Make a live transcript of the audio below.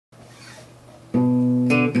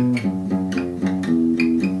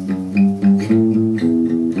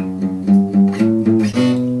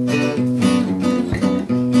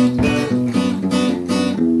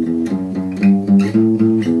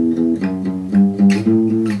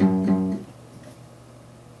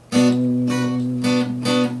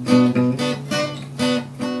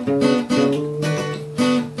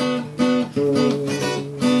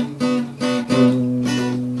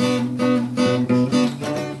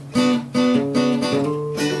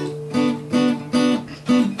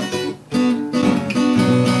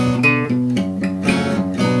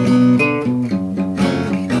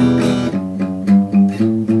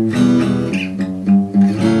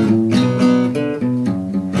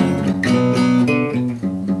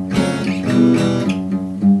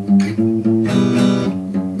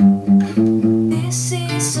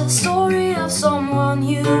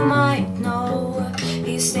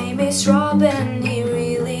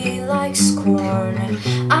corn.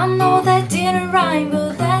 I know that didn't rhyme,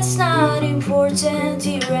 but that's not important.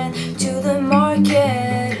 He ran to the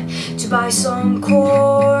market to buy some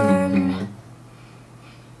corn.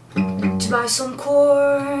 To buy some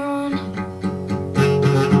corn.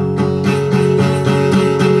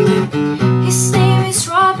 His name is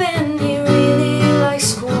Robin, he really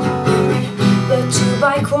likes corn, but to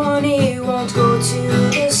buy corn he won't go to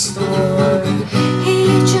the store. He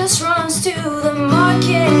just runs to the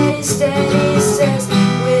market instead. He says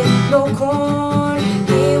with no corn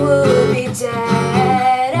he will be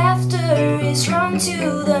dead. After he's run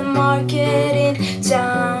to the market in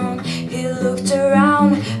town, he looked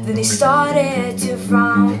around, then he started to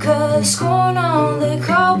frown, 'cause corn on the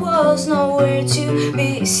cob was nowhere to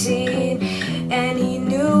be seen. And he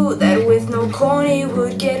knew that with no corn he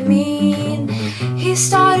would get mean. He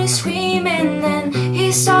started screaming and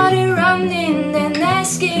he started running and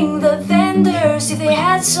asking the vendors if they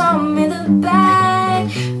had some in the bag,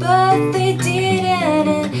 but they didn't,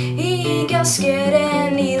 and he got scared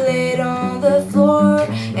and he laid on the floor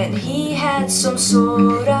and he had some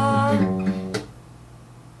soda.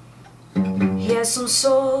 He had some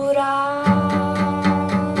soda.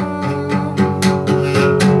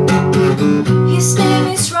 His name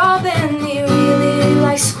is Robin, he really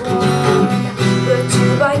likes corn, but to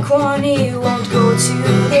buy corn he won't go to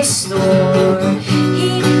the store. He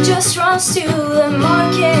just runs to the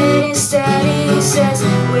market instead. He says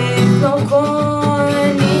with no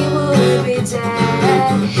corn he would be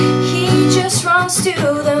dead. He just runs to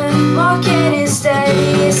the market instead.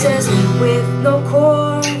 He says